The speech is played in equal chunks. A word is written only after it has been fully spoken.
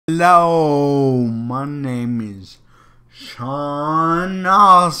Hello, my name is Sean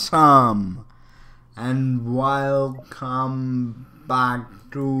Awesome, and welcome back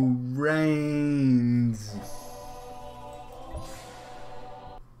to Reigns.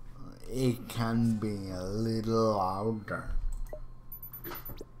 It can be a little louder.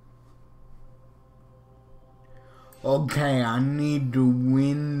 Okay, I need to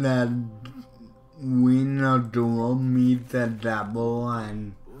win a duel, meet the devil,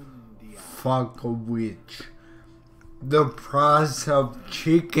 and fuck a witch. The price of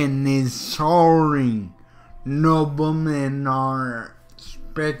chicken is soaring. Noblemen are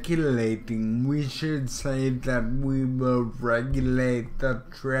speculating. We should say that we will regulate the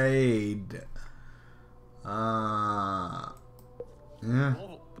trade. Yeah.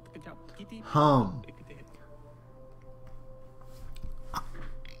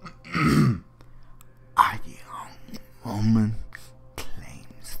 A young woman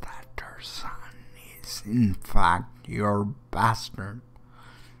claims that her son is in fact your bastard.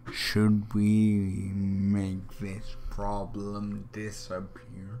 Should we make this problem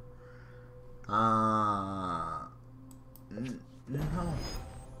disappear? No.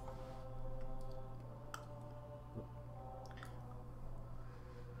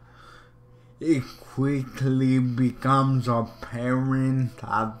 It quickly becomes apparent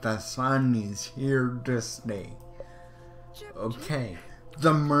that the sun is here to stay. Okay,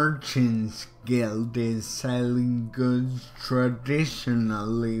 the Merchants Guild is selling goods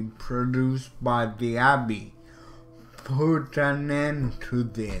traditionally produced by the Abbey. Put an end to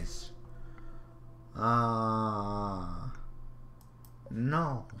this. No.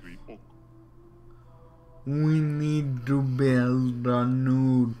 We need to build a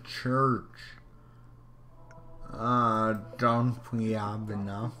new church. Don't we have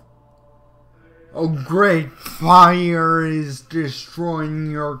enough? A great fire is destroying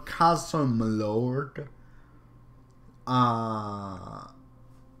your castle, my lord.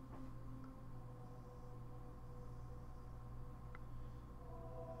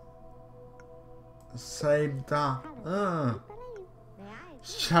 Save the,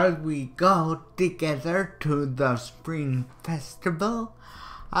 Shall we go together to the spring festival?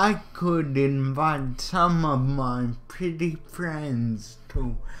 I could invite some of my pretty friends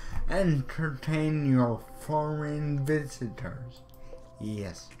to entertain your foreign visitors.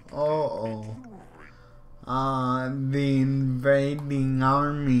 Yes. The invading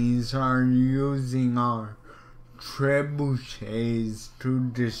armies are using our trebuchets to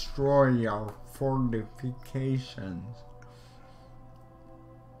destroy our fortifications.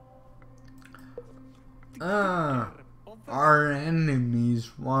 Our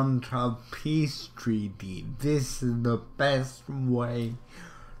enemies want a peace treaty. This is the best way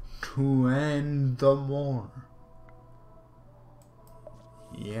to end the war.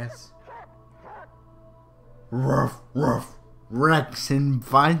 Yes. Ruff, ruff. Rex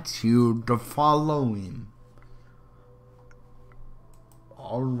invites you to follow him.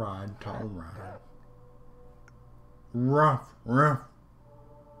 Alright. Ruff, ruff.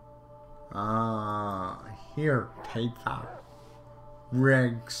 Here, take that.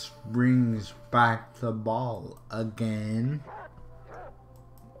 Rex brings back the ball again.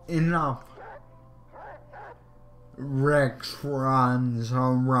 Enough. Rex runs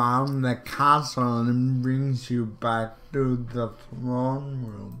around the castle and brings you back to the throne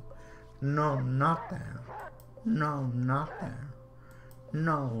room. No, not there. No, not there.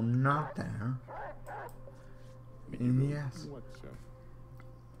 No, not there. Yes.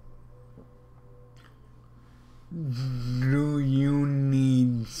 Do you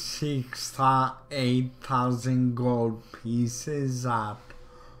need 8,000 gold pieces at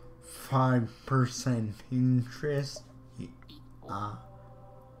 5% interest?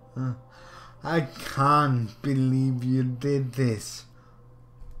 I can't believe you did this.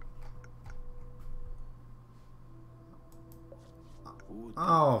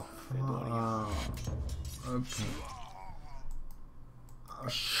 Okay. A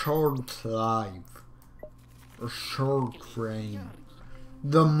short life. A short reign.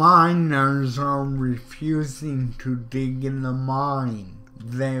 The miners are refusing to dig in the mine.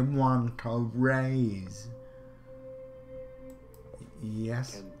 They want a raise.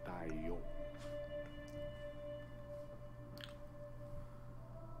 Yes.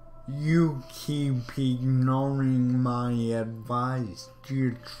 You keep ignoring my advice. Do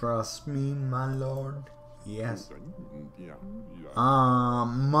you trust me, my lord? Yes.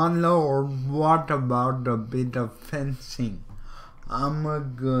 My lord, what about a bit of fencing? I'm a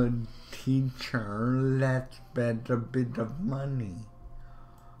good teacher. Let's bet a bit of money.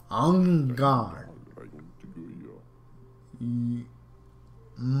 On guard.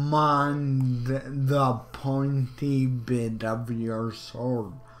 mind the pointy bit of your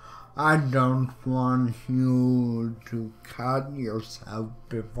sword. I don't want you to cut yourself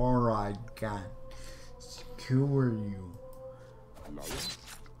before I can skewer you.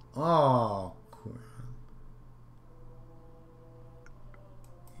 Oh, crap.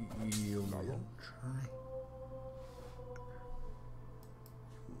 You will try.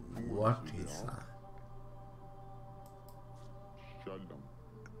 What is that?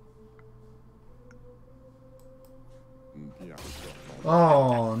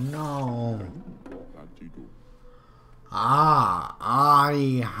 Oh no.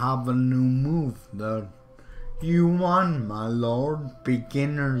 I have a new move that you want, my lord.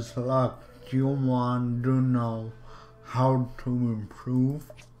 Beginner's luck. You want to know how to improve?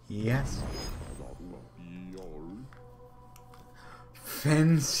 Yes.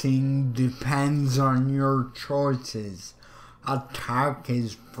 Fencing depends on your choices. Attack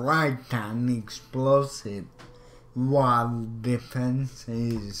is bright and explosive, while defense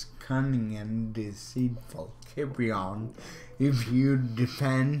is cunning and deceitful. Carry on. If you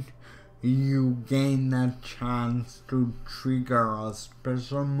defend, you gain a chance to trigger a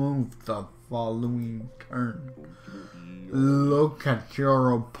special move the following turn. Look at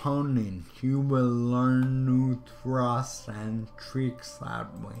your opponent. You will learn new thrusts and tricks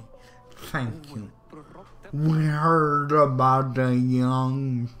that way. Thank you. We heard about a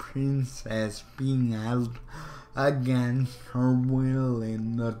young princess being held against her will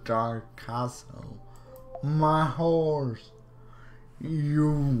in the Dark Castle. My horse,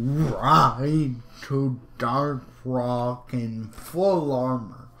 you ride to Dark Rock in full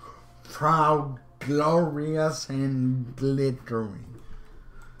armor, proud, glorious, and glittering.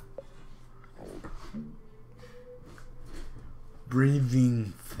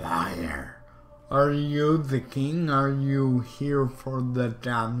 Breathing fire. Are you the king? Are you here for the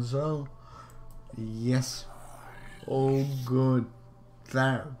damsel? Yes. Oh, good.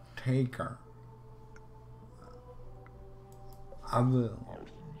 There, take her. I will.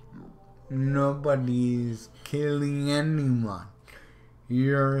 Nobody is killing anyone.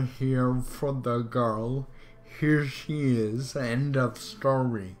 You're here for the girl. Here she is. End of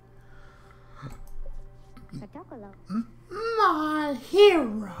story. My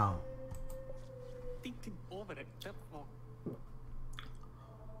hero.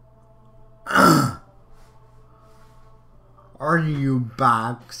 Are you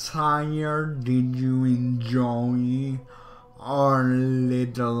back, sire? Did you enjoy our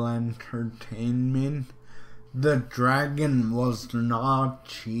little entertainment? The dragon was not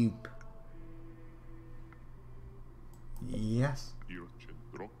cheap. Yes.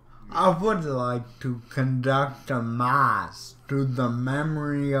 I would like to conduct a mass to the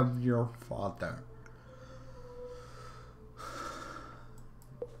memory of your father.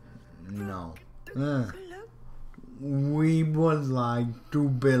 No. We would like to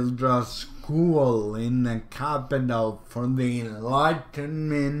build a school in the capital for the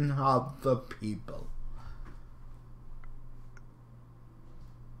enlightenment of the people.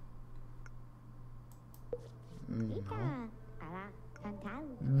 No.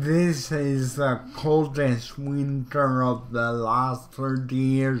 This is the coldest winter of the last 30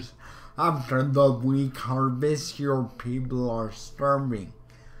 years. After the weak harvest, your people are starving.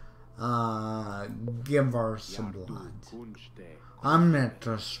 Give her supplies. I met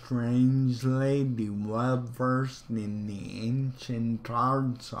a strange lady well versed in the ancient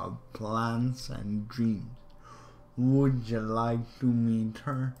arts of plants and dreams. Would you like to meet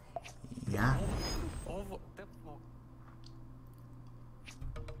her? Yeah.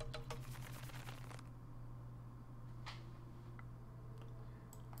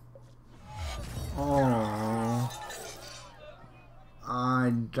 Oh, I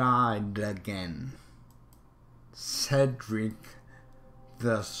died again. Cedric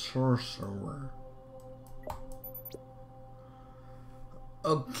the sorcerer.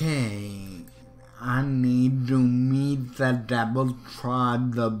 Okay, I need to meet the devil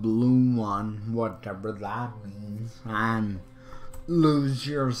tribe, the blue one, whatever that means, and lose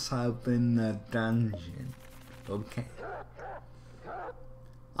yourself in the dungeon. Okay.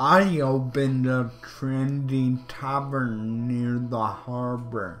 I opened a trendy tavern near the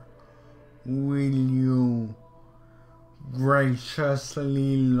harbor. Will you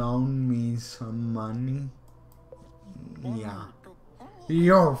graciously loan me some money? Yeah.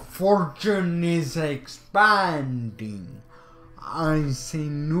 Your fortune is expanding. I see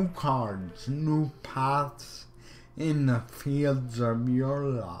new cards, new paths in the fields of your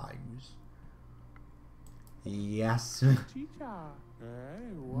lives. Yes.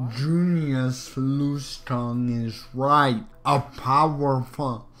 Junius Lustung is right. A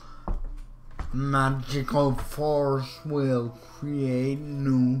powerful magical force will create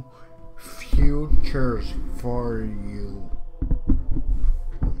new futures for you.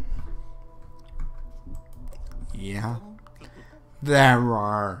 Yeah. There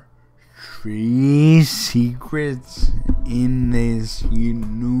are 3 secrets in this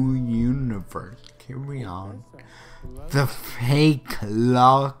new universe. Carry on. The fake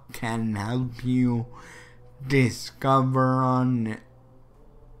luck can help you discover an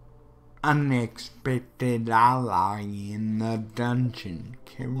unexpected ally in the dungeon.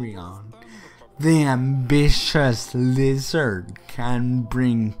 Carry on. The ambitious lizard can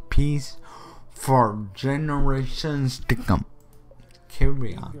bring peace for generations to come.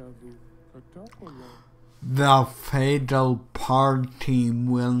 Carry on. The fatal party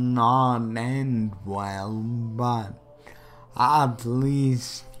will not end well, but at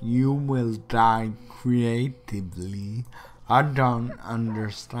least you will die creatively. I don't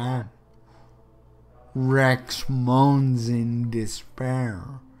understand. Rex moans in despair.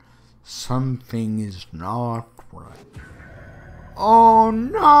 Something is not right. Oh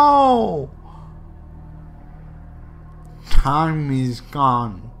no! Time is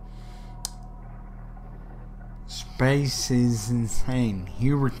gone. Space is insane.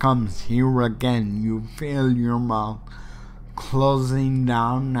 Here it comes, here again. You feel your mouth closing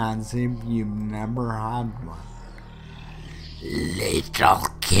down as if you've never had one. Little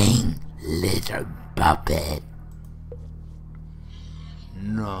king, little puppet.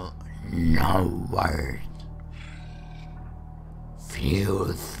 No words.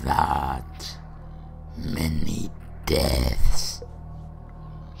 Few thoughts. Many deaths.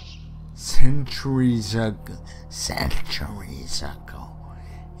 Centuries ago,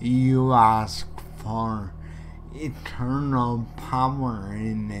 you asked for eternal power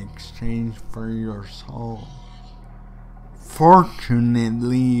in exchange for your soul.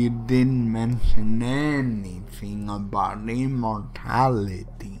 Fortunately, you didn't mention anything about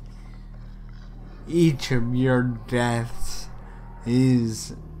immortality. Each of your deaths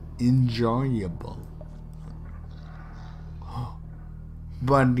is enjoyable.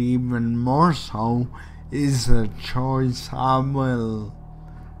 But even more so is a choice I will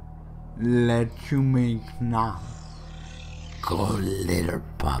let you make now. Go, little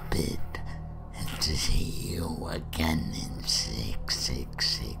puppet, and see you again in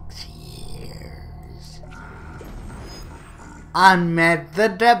 666 years. I met the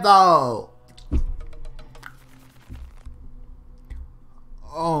devil!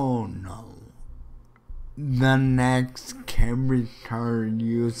 Oh no. The next character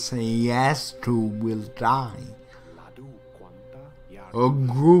you say yes to will die. A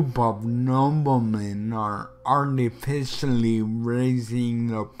group of noblemen are artificially raising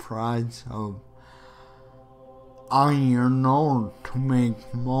the price of iron ore to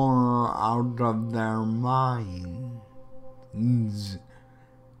make more out of their mines.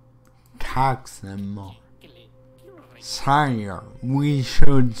 Tax them more. Sire, we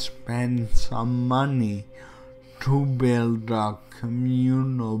should spend some money to build a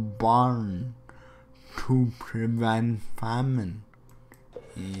communal barn to prevent famine.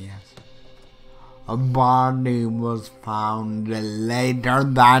 Yes. A body was found later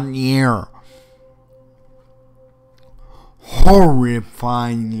that year,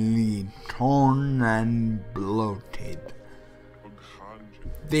 horrifyingly torn and bloated.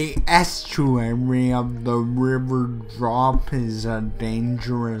 The estuary of the river drop is a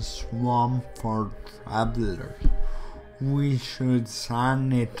dangerous swamp for travelers. We should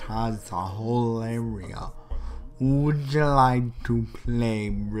sanitize the whole area. Would you like to play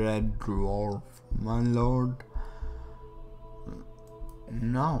Red Dwarf, my lord?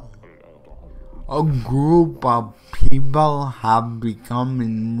 No. A group of people have become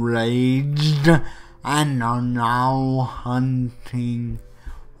enraged and are now hunting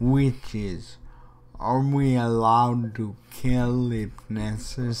witches. Are we allowed to kill if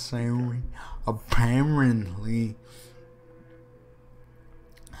necessary? Apparently,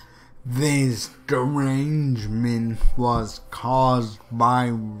 this derangement was caused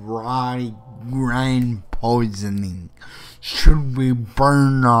by rye grain poisoning. Should we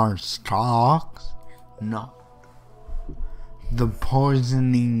burn our stocks? No. The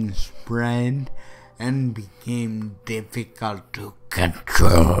poisoning spread and became difficult to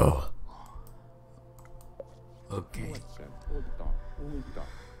control. Okay.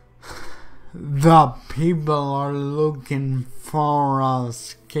 The people are looking for a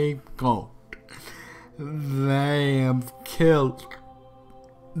scapegoat. They have killed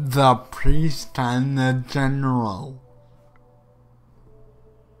the priest and the general.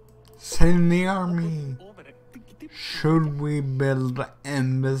 Send the army. Should we build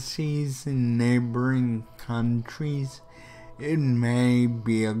embassies in neighboring countries? It may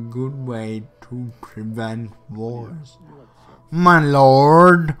be a good way to prevent wars. My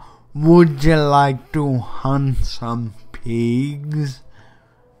lord, would you like to hunt some pigs?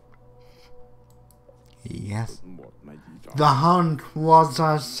 Yes. The hunt was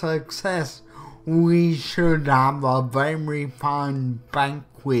a success. We should have a very fine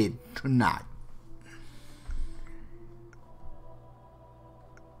banquet tonight.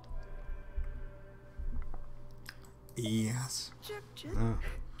 Yes.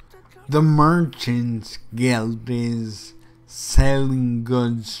 The Merchants Guild is selling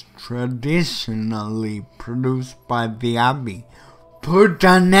goods traditionally produced by the Abbey. Put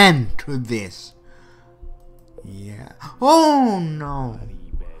an end to this. Yeah. Oh no.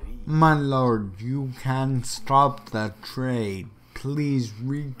 My lord, you can't stop the trade. Please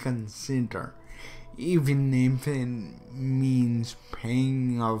reconsider. Even if it means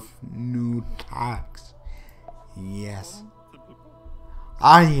paying of new tax. Yes.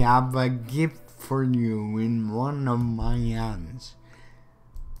 I have a gift for you in one of my hands.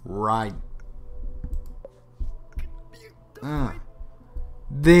 Right.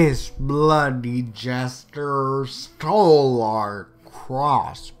 This bloody jester stole our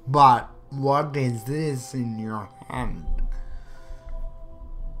cross, but what is this in your hand?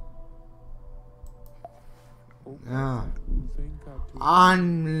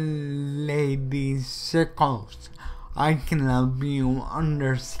 I'm Lady Sickles. I can help you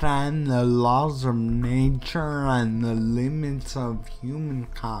understand the laws of nature and the limits of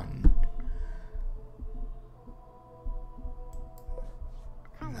humankind.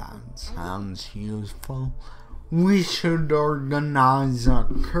 That sounds useful. We should organize a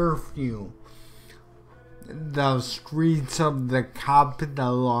curfew. The streets of the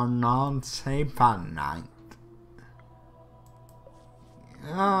capital are not safe at night.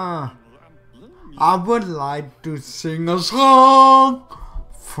 I would like to sing a song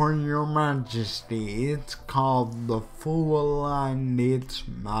for your majesty. It's called The Fool and Its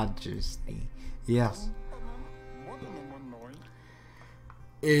Majesty. Yes.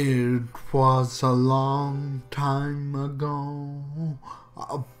 It was a long time ago,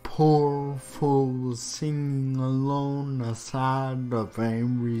 a poor fool singing alone a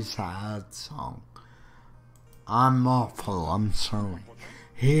very sad song. I'm awful, I'm sorry.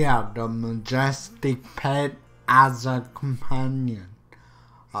 He had a majestic pet as a companion,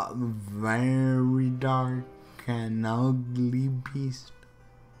 a very dark and ugly beast.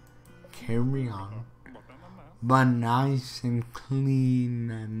 Carry on. But nice and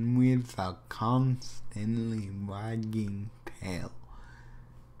clean and with a constantly wagging tail.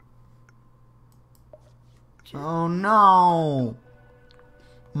 Oh no!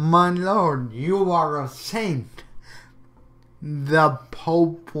 My lord, you are a saint. The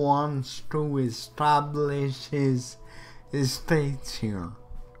Pope wants to establish his estates here.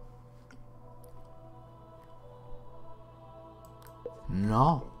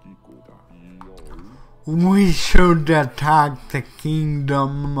 No. We should attack the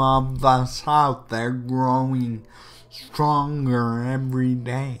kingdom of the south. They're growing stronger every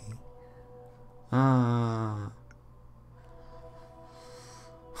day.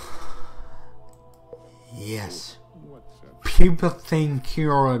 Yes. People think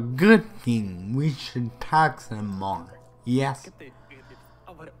you're a good king. We should tax them more. Yes.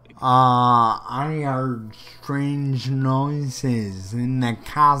 I heard strange noises in the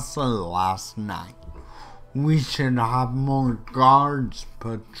castle last night. We should have more guards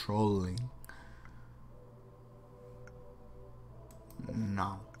patrolling.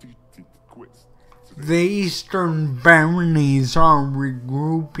 No. The Eastern Baronies are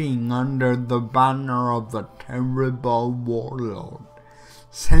regrouping under the banner of the terrible warlord.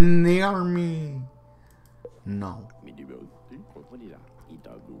 Send the army. No.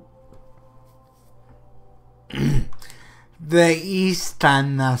 The East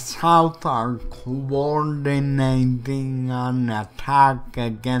and the South are coordinating an attack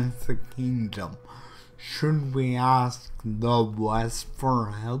against the kingdom. Should we ask the West for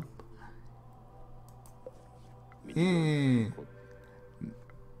help? The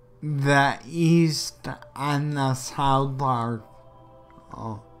East and the South are...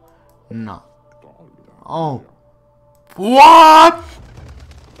 Oh, no. Oh. What?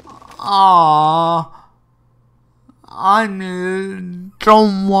 I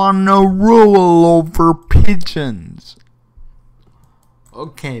don't want to rule over pigeons.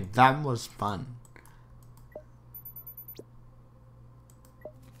 Okay, that was fun.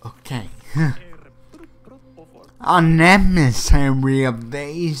 Okay. An emissary of the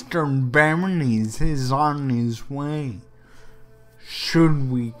Eastern Baronies is on his way.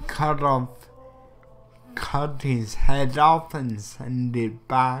 Should we cut his head off and send it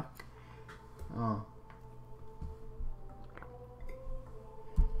back? Oh.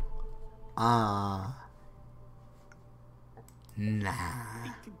 Nah.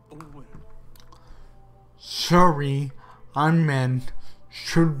 Sorry, I meant,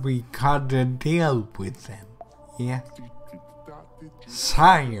 should we cut a deal with them? Yeah.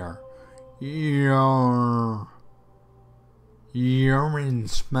 Sire, your urine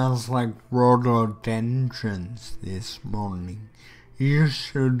smells like rhododendrons this morning. You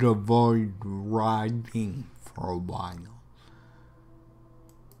should avoid riding for a while.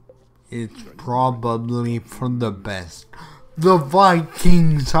 It's probably for the best. The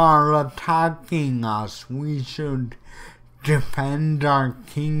Vikings are attacking us. We should defend our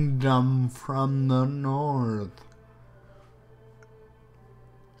kingdom from the north.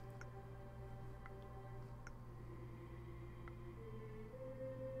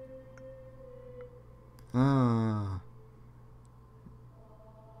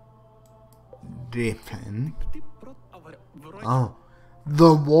 Defend? Oh,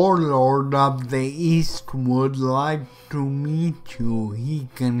 the warlord of the East would like to meet you. He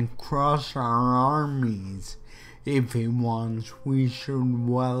can crush our armies. If he wants, we should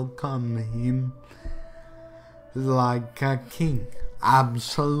welcome him like a king.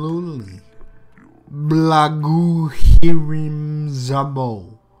 Absolutely. Blagu Hirim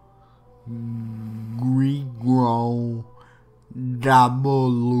Zabo. Grigro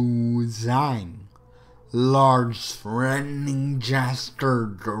Dabolu Zang. Large threatening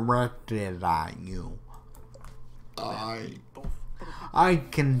gesture directed at you. I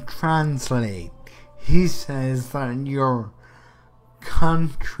can translate. He says that your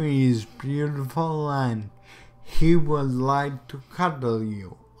country is beautiful and he would like to cuddle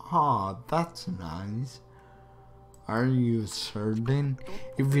you. Aw, that's nice. Are you certain?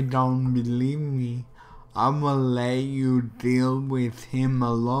 If you don't believe me, I will let you deal with him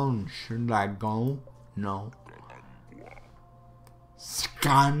alone. Should I go? No.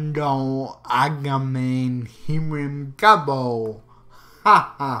 Scandal Agamen Hirim Gabo.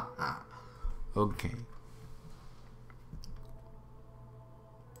 Ha ha ha. Okay.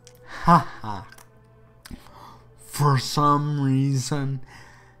 Ha ha. For some reason,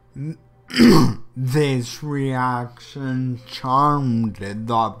 this reaction charmed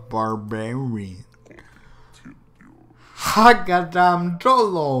the barbarian. Hagadam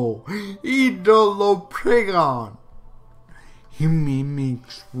Dolo, Idolo Prigon. He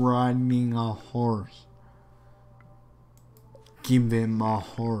mimics riding a horse. Give him a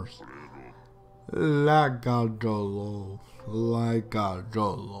horse. Lagadolo,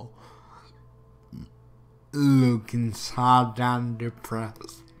 Lagadolo. Looking sad and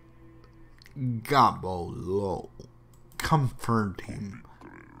depressed. Gabolo. Comfort him.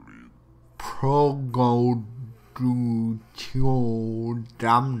 Progo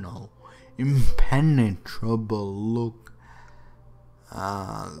Damno, impenetrable look.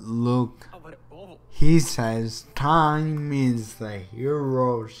 Look. He says time is the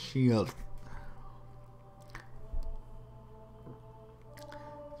hero's shield.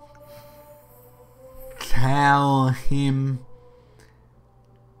 Tell him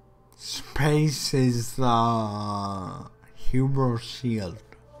space is the hero's shield.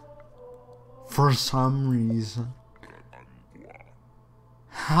 For some reason.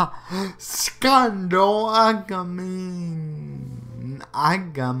 Ha! Scandal Agamen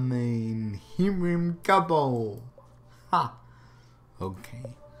Hirim Gabo. Ha! Okay.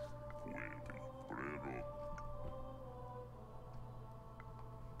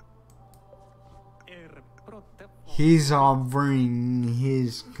 He's offering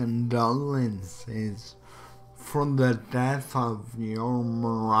his condolences for the death of your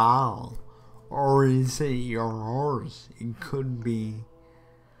morale. Or is it your horse? It could be.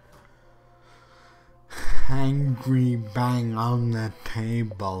 Angry bang on the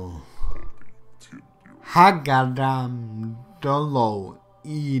table. Hagadam Dolo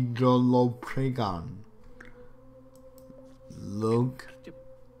Idolo Prigon. Look,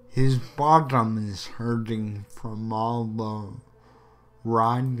 his bottom is hurting from all the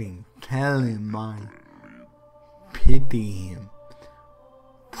riding. Tell him I pity him.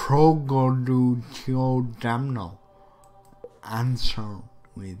 Progodu Tio Damno. Answer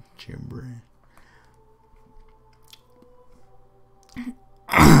with gibberish.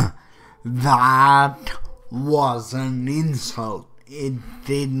 That was an insult. It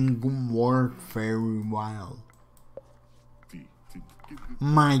didn't work very well.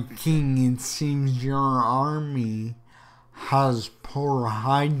 My king, it seems your army has poor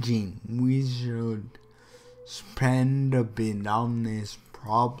hygiene. We should spend a bit on this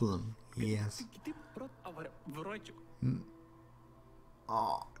problem. Yes.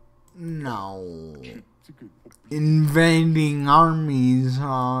 No. Invading armies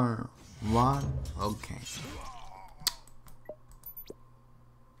are... What? Okay.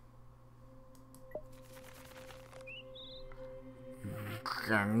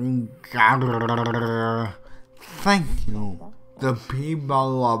 Thank you. The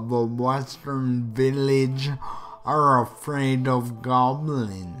people of a western village are afraid of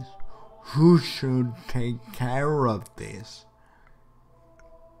goblins. Who should take care of this?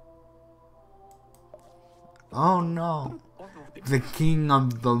 Oh no. The king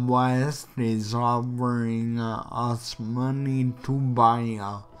of the west is offering us money to buy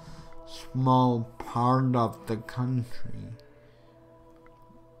a small part of the country.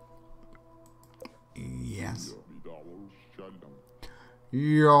 Yes.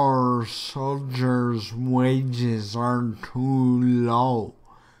 Your soldiers' wages are too low.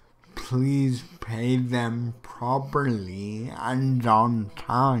 Please pay them properly and on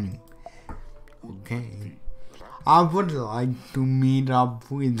time. Okay. I would like to meet up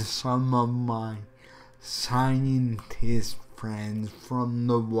with some of my scientist friends from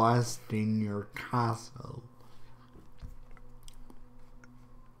the west in your castle.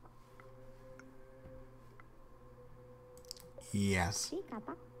 Yes.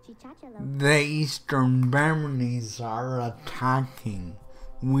 The eastern baronies are attacking.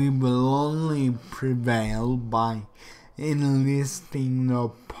 We will only prevail by enlisting the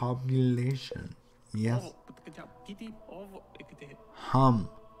population. Yes.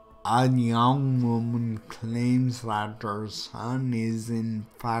 A young woman claims that her son is in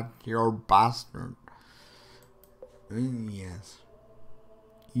fact your bastard. Yes.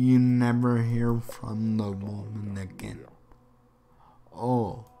 You never hear from the woman again.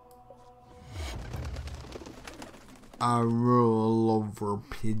 Oh. A rule over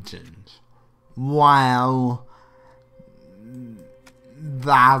pigeons. Well,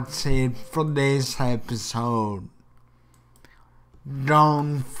 that's it for this episode.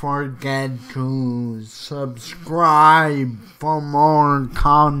 Don't forget to subscribe for more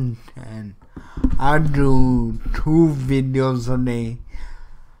content. I do 2 videos a day.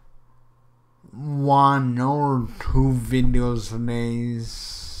 1 or 2 videos a day.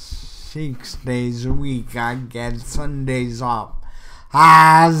 6 days a week. I get Sundays off.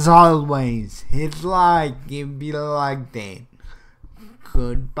 As always, hit like if you liked it.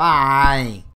 Goodbye.